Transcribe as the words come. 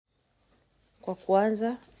Kwa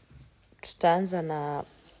kuanza, tutaanza na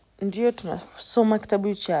ndio tunasoma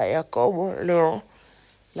kitabu cha Yakobo leo.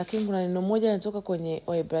 Lakini kuna neno moja linatoka kwenye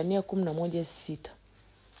Waebrania 11:6.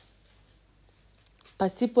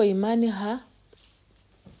 Pasipo imani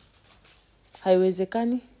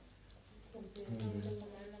haiwezekani.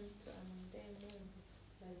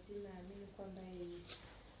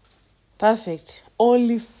 Perfect.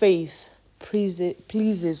 Only faith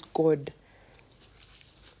pleases God.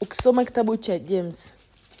 Ukisoma kitabu cha James,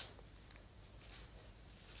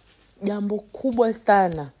 jambo kubwa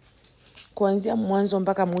sana kuanzia mwanzo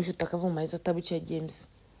mpaka mwisho tutakavyomaliza kitabu cha James,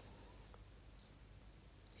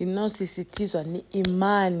 inayosisitizwa ni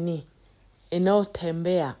imani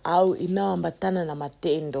inayotembea au inayoambatana na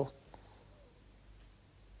matendo.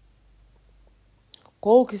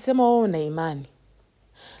 Kwa hiyo ukisema wewe una imani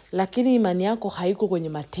lakini imani yako haiko kwenye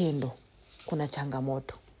matendo, kuna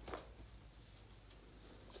changamoto.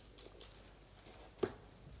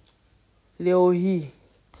 Leo hii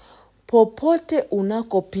popote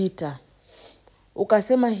unakopita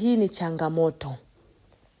ukasema hii ni changamoto,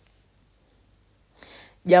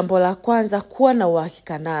 jambo la kwanza kuwa na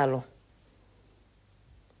uhakika nalo.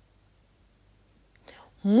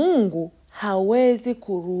 Mungu hawezi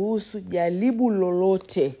kuruhusu jaribu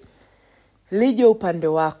lolote lije upande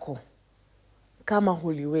wako kama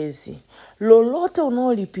huliwezi. Lolote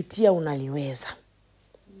unaolipitia unaliweza.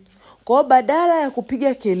 Kwa badala ya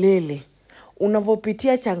kupiga kelele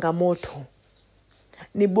unavopitia changamoto,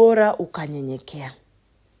 ni bora ukanyenyekea.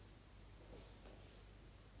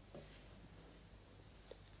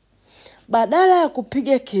 Badala ya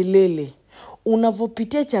kupiga kelele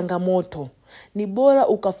unavopitia changamoto, ni bora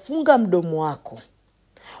ukafunga mdomo wako,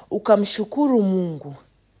 ukamshukuru Mungu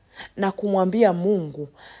na kumwambia Mungu,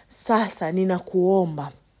 sasa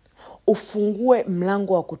ninakuomba ufungue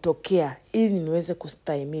mlango wa kutokea ili niweze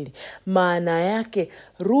kustahimili. Maana yake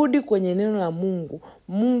rudi kwenye neno la Mungu,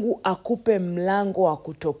 Mungu akupe mlango wa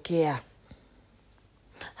kutokea.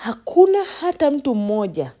 Hakuna hata mtu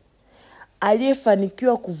mmoja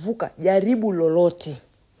aliyefanikiwa kuvuka jaribu lolote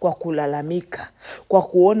kwa kulalamika, kwa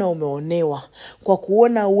kuona umeonewa, kwa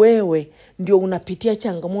kuona wewe ndio unapitia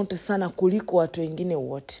changamoto sana kuliko watu wengine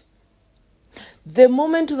wote. The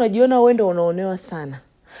moment unajiona wewe ndio unaonewa sana,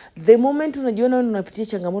 the moment unajiona wewe unapitia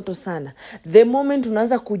changamoto sana, the moment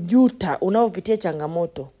unaanza kujuta unapopitia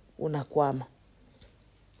changamoto, unakwama.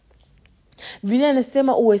 Biblia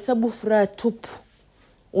inasema uhesabu furaha tupu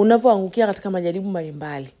unapoangukia katika majaribu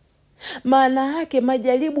mbalimbali. Maana yake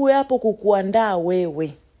majaribu yapo kukuandaa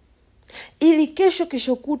wewe, ili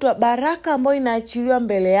kesho kutwa baraka ambayo inaachiliwa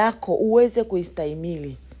mbele yako uweze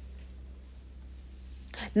kuistahimili.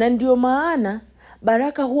 Na ndio maana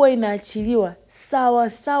baraka huwa inaachiliwa sawa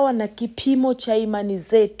sawa na kipimo cha imani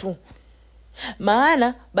zetu.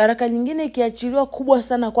 Maana baraka nyingine ikiachiliwa kubwa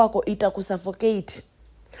sana kwako itakusuffocate.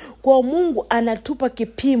 Kwa Mungu anatupa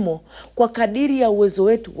kipimo kwa kadiri ya uwezo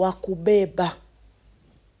wetu wa kubeba.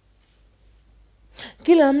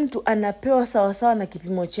 Kila mtu anapewa sawa sawa na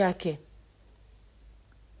kipimo chake.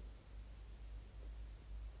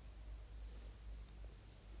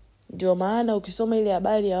 Ndio maana ukisoma ile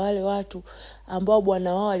habari ya wale watu ambao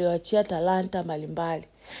bwana wao aliwaachia talanta mbalimbali,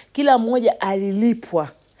 kila mmoja alilipwa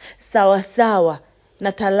sawa sawa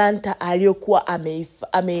na talanta aliyokuwa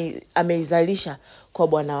ameizalisha kwa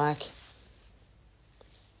bwana wake.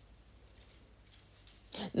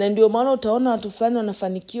 Na ndio maana utaona watu fulani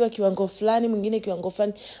wanafanikiwa kiwango fulani, mwingine kiwango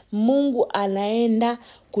fulani. Mungu anaenda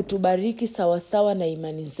kutubariki sawa sawa na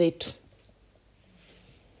imani zetu.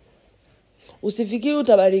 Usifikiri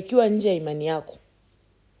utabarikiwa nje ya imani yako.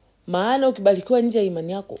 Maana ukibarikiwa nje ya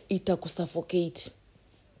imani yako itakusuffocate.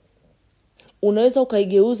 Unaweza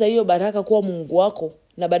ukaigeuza hiyo baraka kuwa Mungu wako,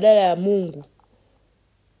 na badala ya Mungu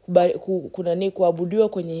kuabudiwa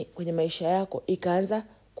kwenye maisha yako, ikaanza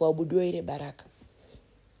kuabudiwa ile baraka.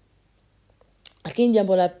 Lakini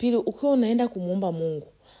jambo la pili, ukiwa unaenda kumuomba Mungu,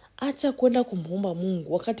 acha kwenda kumuomba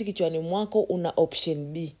Mungu wakati kichwani mwako una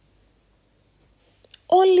option B.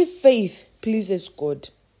 Only faith pleases God.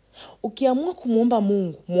 Ukiamua kumuomba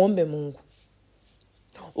Mungu, muombe Mungu.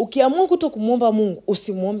 Ukiamua kutokumuomba Mungu,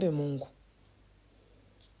 usimuombe Mungu.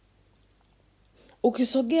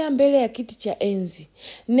 Ukisogea mbele ya kiti cha enzi,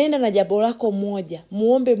 nenda na jambo lako moja,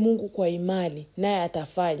 muombe Mungu kwa imani, naye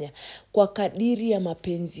atafanya kwa kadiri ya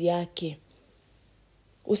mapenzi yake.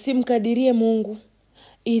 Usimkadirie Mungu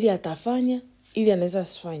ili atafanya, ili anaweza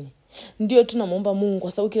asifanye. Ndio tunamuomba Mungu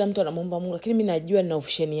kwa sababu kila mtu anamuomba Mungu, lakini mimi najua nina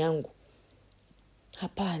option yangu.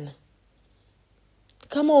 Hapana.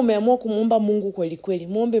 Kama umeamua kumuomba Mungu kweli kweli,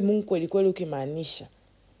 muombe Mungu kweli kweli ukimaanisha.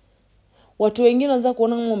 Watu wengine wanaanza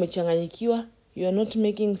kuona kama umechanganyikiwa, You are not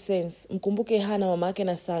making sense. Mkumbuke Hana, mama yake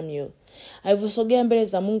na Samuel. Alivyosogea mbele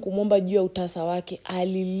za Mungu kumwomba juu ya utasa wake,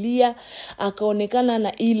 alilia, akaonekana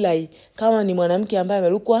na Eli kama ni mwanamke ambaye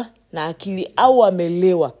amelukwa na akili au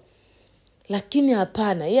amelewa. Lakini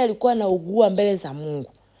hapana, yeye alikuwa anaugua mbele za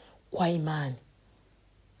Mungu kwa imani.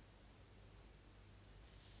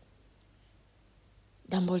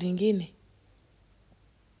 Jambo lingine,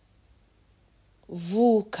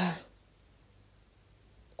 vuka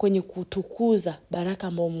kwenye kutukuza baraka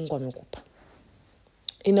ambayo Mungu amekupa.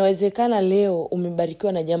 Inawezekana leo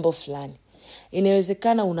umebarikiwa na jambo fulani.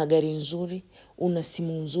 Inawezekana una gari nzuri, una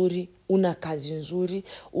simu nzuri, una kazi nzuri,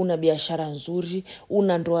 una biashara nzuri,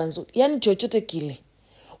 una ndoa nzuri. Yaani chochote kile.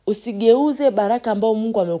 Usigeuze baraka ambayo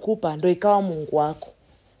Mungu amekupa ndio ikawa Mungu wako.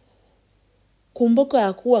 Kumbuka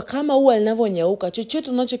ya kuwa kama ua linavyonyauka, chochote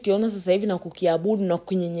unachokiona sasa hivi na kukiabudu na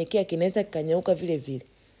kunyenyekea kinaweza kikanyauka vile vile.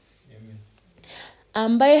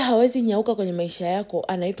 Ambaye hawezi nyauka kwenye maisha yako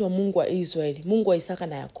anaitwa Mungu wa Israeli, Mungu wa Isaka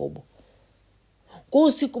na Yakobo. Kwa hiyo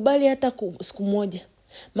usikubali hata siku moja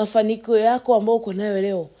mafanikio yako ambayo uko nayo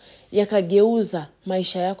leo yakageuza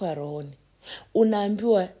maisha yako ya rohoni.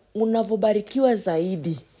 Unaambiwa unavobarikiwa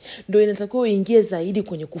zaidi ndio inatakiwa uingie zaidi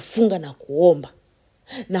kwenye kufunga na kuomba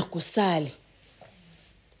na kusali.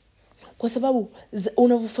 Kwa sababu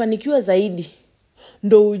unavofanikiwa zaidi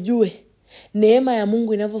ndio ujue neema ya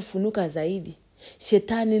Mungu inavofunuka zaidi.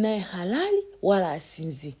 Shetani naye halali wala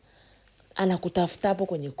asinzi, anakutafuta hapo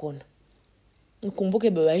kwenye kona. Mkumbuke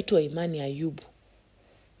baba yetu wa imani Ayubu.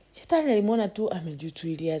 Shetani alimuona tu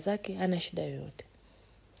amejituilia zake, hana shida yoyote,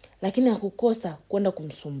 lakini hakukosa kwenda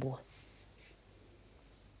kumsumbua.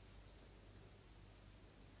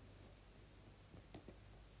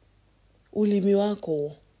 Ulimi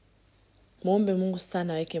wako muombe Mungu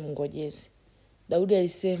sana aweke mngojezi. Daudi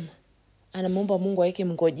alisema anamuomba Mungu aweke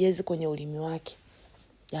mngojezi kwenye ulimi wake.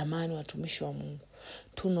 Jamani watumishi wa Mungu,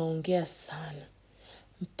 tunaongea sana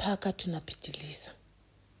mpaka tunapitiliza.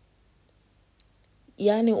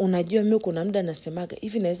 Yaani unajua mimi kuna muda nasemaga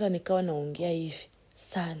hivi, naweza nikawa naongea hivi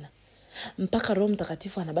sana mpaka Roho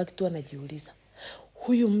Mtakatifu anabaki tu anajiuliza,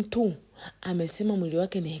 huyu mtu amesema mwili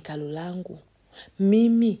wake ni hekalu langu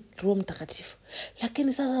mimi, Roho Mtakatifu,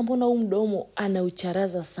 lakini sasa mbona huu mdomo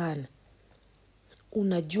anaucharaza sana?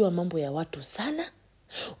 Unajua mambo ya watu sana,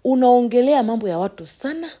 unaongelea mambo ya watu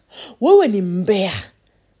sana. Wewe ni mbea.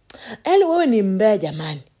 Yaani wewe ni mbea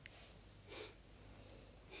jamani.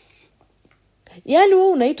 Yaani wewe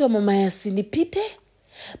unaitwa mama Yasini pite,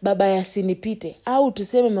 baba Yasini pite, au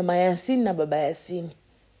tuseme mama Yasini na baba Yasini.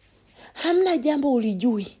 Hamna jambo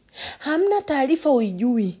ulijui, hamna taarifa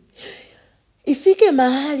uijui. Ifike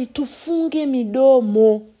mahali tufunge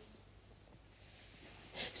midomo.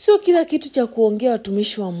 Sio kila kitu cha kuongea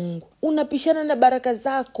watumishi wa Mungu unapishana na baraka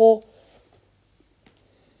zako.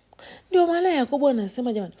 Ndio maana Yakobo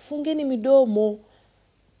anasema jamani, fungeni midomo.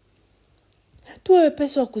 Tuwe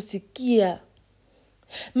wepesi wa kusikia.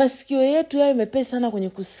 Masikio yetu yawe mepesi sana kwenye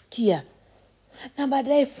kusikia. Na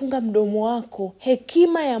baadaye funga mdomo wako.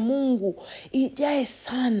 Hekima ya Mungu ijae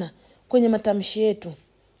sana kwenye matamshi yetu.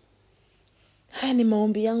 Haya ni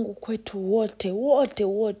maombi yangu kwetu wote.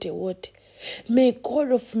 May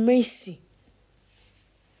God of mercy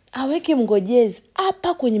aweke mngojezi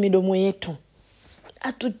hapa kwenye midomo yetu.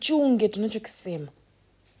 Atuchunge tunachokisema.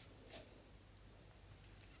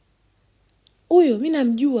 Huyo mimi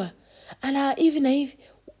namjua ana hivi na hivi.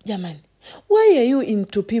 Jamani, why are you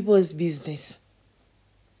into people's business?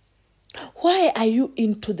 Why are you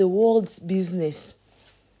into the world's business?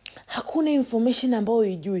 Hakuna information ambayo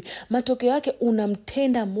hujui. Matokeo yake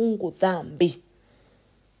unamtenda Mungu dhambi.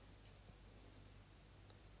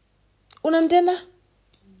 Unamtenda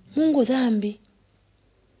Mungu dhambi.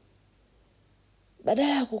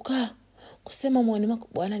 Badala ya kukaa kusema moyoni mwako,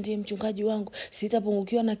 Bwana ndiye mchungaji wangu,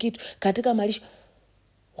 sitapungukiwa na kitu katika malisho.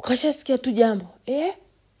 Ukashasikia tu jambo,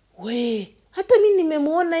 hata mimi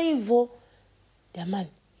nimemuona hivyo. Jamani,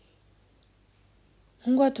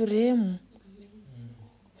 Mungu aturehemu.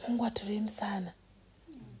 Mungu aturehemu sana.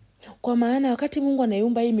 Kwa maana wakati Mungu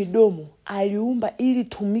anaumba hii midomo, aliumba ili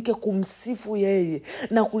tumike kumsifu yeye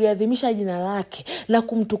na kuliadhimisha jina lake na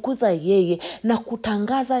kumtukuza yeye na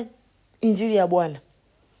kutangaza injili ya Bwana.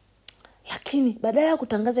 Lakini badala ya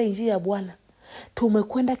kutangaza injili ya Bwana,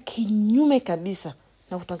 tumekwenda kinyume kabisa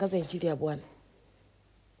na kutangaza injili ya Bwana.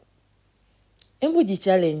 Hebu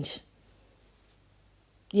jichallenge.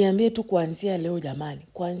 Niambie tu kuanzia leo jamani,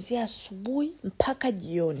 kuanzia asubuhi mpaka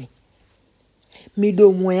jioni,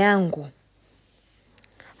 midomo yangu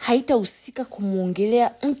haitahusika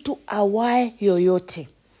kumuongelea mtu awaye yoyote,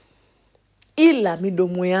 ila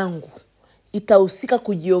midomo yangu itahusika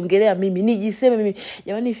kujiongelea mimi, nijiseme mimi.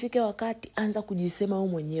 Jamani, ifike wakati anza kujisema wewe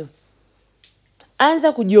mwenyewe.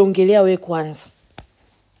 Anza kujiongelea wewe kwanza.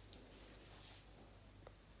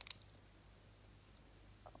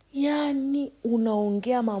 Yaani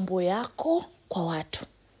unaongea mambo yako kwa watu.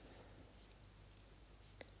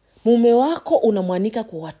 Mume wako unamwanika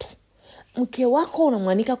kwa watu. Mke wako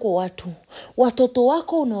unamwanika kwa watu. Watoto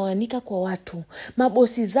wako unawaanika kwa watu.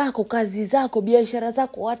 Mabosi zako, kazi zako, biashara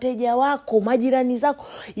zako, wateja wako, majirani zako.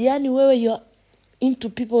 Yaani wewe you're into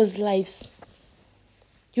people's lives.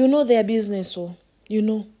 You know their business, so you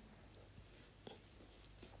know.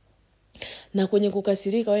 Na kwenye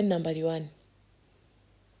kukasirika wewe ni nambari 1.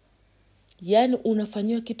 Yaani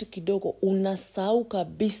unafanywa kitu kidogo, unasahau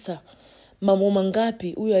kabisa mambo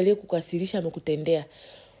mangapi huyo aliyekukasirisha amekutendea.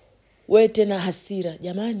 Wewe tena hasira.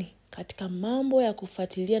 Jamani, katika mambo ya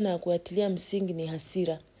kufuatilia na kuatilia msingi ni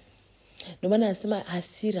hasira. Ndio maana nasema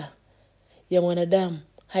hasira ya mwanadamu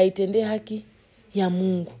haitendei haki ya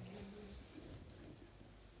Mungu.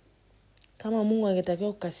 Kama Mungu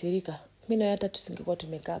angetakiwa kukasirika, mimi na hata tusingekuwa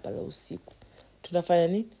tumekaa pale usiku. Tunafanya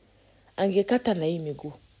nini? Angekata na hii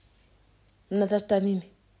miguu. Mnatafuta nini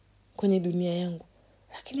kwenye dunia yangu?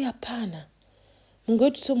 Lakini hapana. Mungu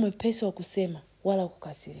wetu sio mwepesi wa kusema wala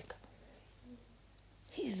kukasirika.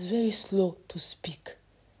 He is very slow to speak,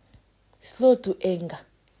 slow to anger,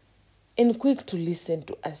 and quick to listen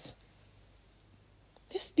to us.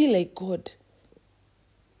 Let's be like God.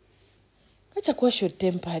 Acha kuwa short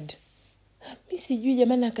tempered. Mimi sijui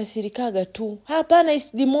jamani nakasirikaga tu. Hapana,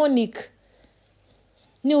 is demonic.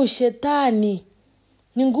 Ni ushetani.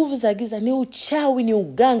 Ni nguvu za giza, ni uchawi, ni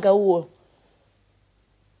uganga huo.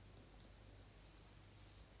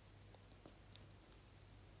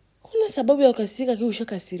 Kuna sababu ya kukasirika kile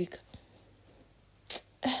ushakasirika.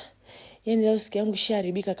 Yaani leo siku yangu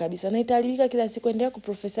isharibika kabisa. Na itaharibika kila siku. Endelea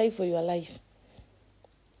kuprophesy for your life.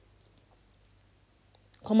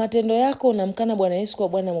 Kwa matendo yako unamkana Bwana Yesu kwa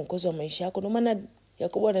Bwana Mwokozi wa maisha yako. Ndio maana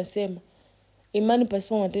Yakobo anasema imani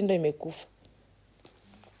pasipo matendo imekufa.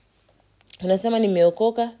 Unasema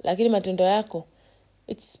nimeokoka, lakini matendo yako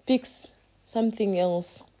it speaks something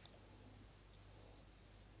else.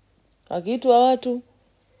 Wakiitwa watu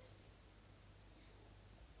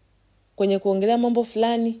kwenye kuongelea mambo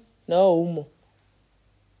fulani na wao umo,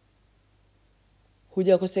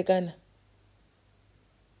 hujakosekana.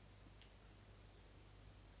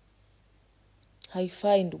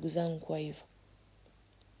 Haifai ndugu zangu kwa hivyo.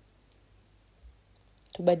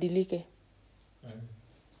 Tubadilike.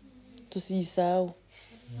 Tusijisahau.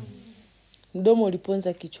 Mdomo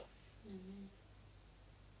uliponza kichwa.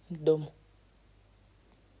 Mdomo.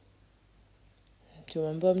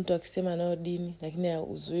 Tumeambiwa mtu akisema nao dini lakini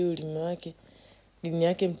uzuie ulimi wake, dini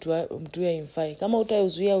yake mtu haimfai. Kama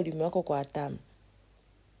utauzuia ulimi wako kwa hatamu,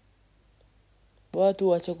 watu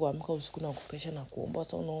waache kuamka usiku na kukesha na kuomba.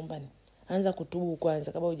 Sasa unaomba ni anza kutubu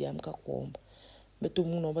kwanza kabla hujaamka kuomba. Betu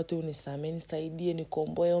Mungu naomba tu unisamehe, nisaidie,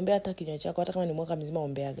 nikomboe. Ombea hata kinywa chako, hata kama ni mwaka mzima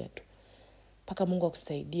ombeaga tu. Paka Mungu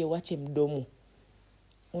akusaidie, uache mdomo.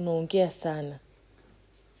 Unaongea sana.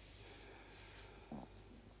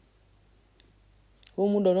 Huo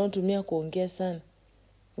muda unaotumia kuongea sana,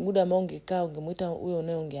 ni muda ambao ungekaa ungemuita huyo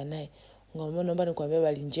unayeongea naye. Ungemwambia naomba nikwambie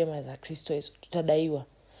habari njema za Kristo Yesu. Tutadaiwa.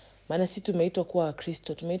 Maana sisi tumeitwa kuwa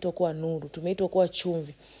Wakristo, tumeitwa kuwa nuru, tumeitwa kuwa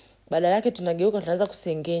chumvi. Badala yake tunageuka tunaanza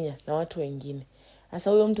kusengenya na watu wengine.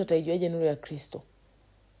 Sasa huyo mtu ataijuaje nuru ya Kristo?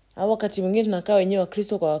 Au wakati mwingine tunakaa wenyewe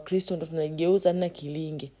Wakristo kwa Wakristo ndio tunageuza na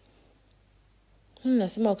kilinge.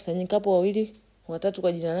 Nasema wakusanyika hapo 2 watatu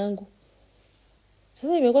kwa jina langu.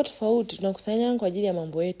 Sasa imekuwa tofauti, tunakusanyana kwa ajili ya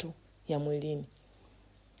mambo yetu ya mwilini.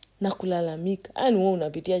 Na kulalamika. Yaani wewe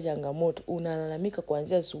unapitia changamoto, unalalamika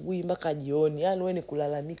kuanzia asubuhi mpaka jioni. Yaani wewe ni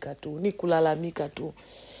kulalamika tu.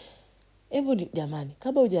 Hebu jamani,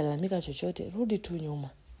 kabla hujalalamika chochote, rudi tu nyuma.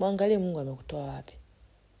 Muangalie Mungu amekutoa wapi.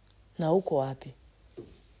 Na uko wapi?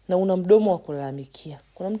 Na una mdomo wa kulalamikia.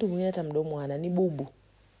 Kuna mtu mwingine hata mdomo hana, ni bubu.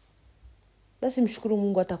 Basi mshukuru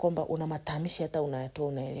Mungu hata kwamba una matamishi hata unayatoa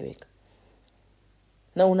unaeleweka.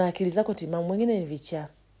 Na una akili zako timamu. Mwingine ni vichaa.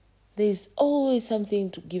 There is always something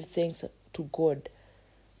to give thanks to God.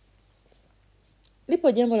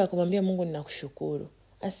 Lipo jambo la kumwambia Mungu ninakushukuru.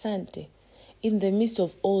 Asante. In the midst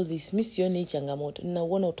of all this, mimi sioni hii changamoto.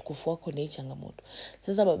 Ninauona utukufu wako ni hii changamoto.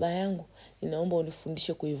 Sasa baba yangu, ninaomba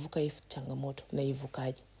unifundishe kuivuka hii changamoto. Na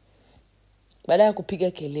ivukaje? Baada ya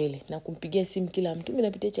kupiga kelele na kumpigia simu kila mtu, mimi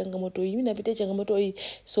napitia changamoto hii,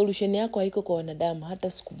 solution yako haiko kwa wanadamu hata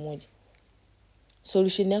siku moja.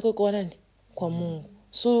 Solution yako iko kwa nani? Kwa Mungu.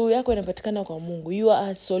 Suluhu yako inapatikana kwa Mungu.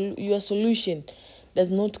 Your solution does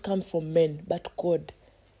not come from men but God.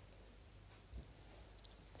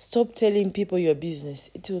 Stop telling people your business.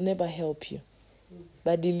 It will never help you.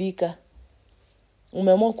 Badilika.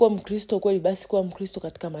 Umeamua kuwa Mkristo kweli, basi kuwa Mkristo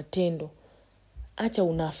katika matendo. Acha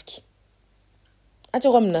unafiki. Acha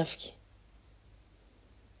kuwa mnafiki.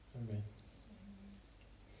 Amen.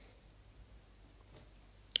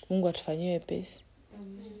 Mungu atufanyie wepesi.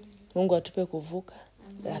 Mungu atupe kuvuka.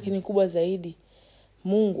 Lakini kubwa zaidi,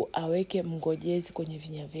 Mungu aweke mngojezi kwenye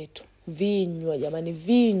vinywa vyetu. Vinywa jamani,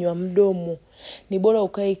 vinywa, mdomo. Ni bora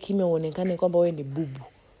ukae kimya uonekane kwamba wewe ni bubu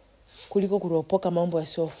kuliko kuropoka mambo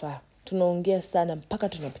yasiyofaa. Tunaongea sana mpaka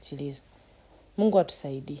tunapitiliza. Mungu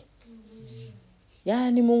atusaidie.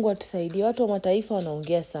 Yaani Mungu atusaidie. Watu wa mataifa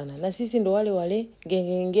wanaongea sana, na sisi ndo wale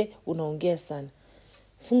ngengenge unaongea sana.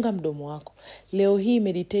 Funga mdomo wako. Leo hii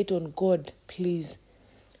meditate on God, please.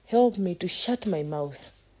 Help me to shut my mouth.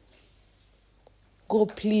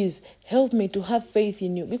 God, please help me to have faith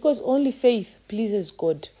in you, because only faith pleases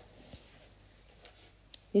God.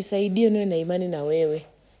 Nisaidie niwe na imani na wewe.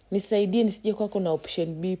 Nisaidie nisije kwako na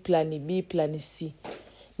option B, plan C.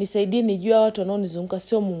 Nisaidie nijue watu wanaonizunguka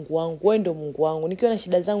sio Mungu wangu, wewe ndio Mungu wangu. Nikiwa na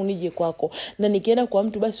shida zangu nije kwako, na nikienda kwa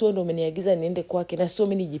mtu basi wewe ndio umeniagiza niende kwake, na sio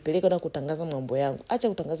mimi nijipeleke na kutangaza mambo yangu. Acha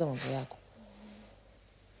kutangaza mambo yako.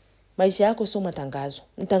 Maisha yako sio matangazo.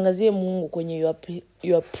 Mtangazie Mungu kwenye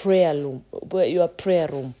your prayer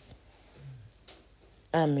room.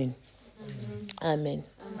 Amen. Amen.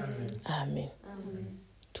 Amen.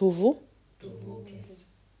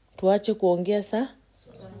 Tuache kuongea sana.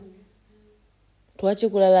 Tuache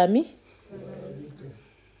kulalamika.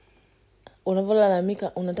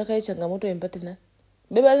 Unavolalamika, unataka hiyo changamoto impate na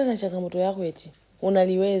beba na changamoto yako eti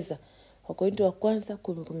unaliweza. Wakorintho wa kwanza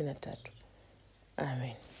 10:13.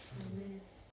 Amen.